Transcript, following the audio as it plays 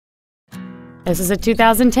This is a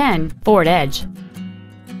 2010 Ford Edge.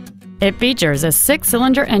 It features a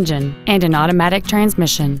 6-cylinder engine and an automatic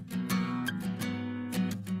transmission.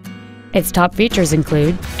 Its top features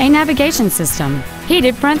include a navigation system,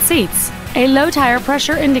 heated front seats, a low tire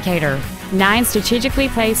pressure indicator, 9 strategically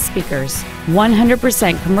placed speakers,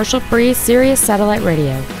 100% commercial-free Sirius satellite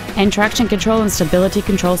radio, and traction control and stability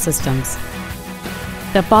control systems.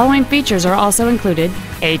 The following features are also included: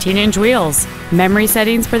 18-inch wheels, memory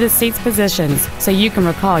settings for the seat's positions so you can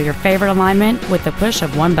recall your favorite alignment with the push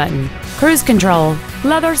of one button, cruise control,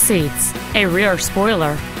 leather seats, a rear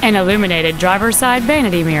spoiler, an illuminated driver's side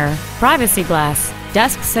vanity mirror, privacy glass,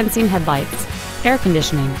 dusk sensing headlights, air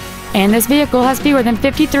conditioning, and this vehicle has fewer than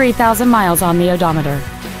 53,000 miles on the odometer.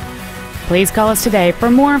 Please call us today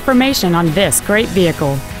for more information on this great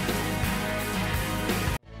vehicle.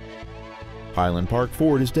 Highland Park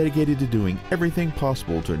Ford is dedicated to doing everything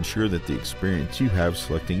possible to ensure that the experience you have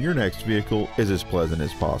selecting your next vehicle is as pleasant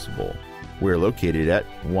as possible. We're located at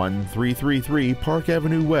 1333 Park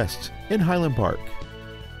Avenue West in Highland Park.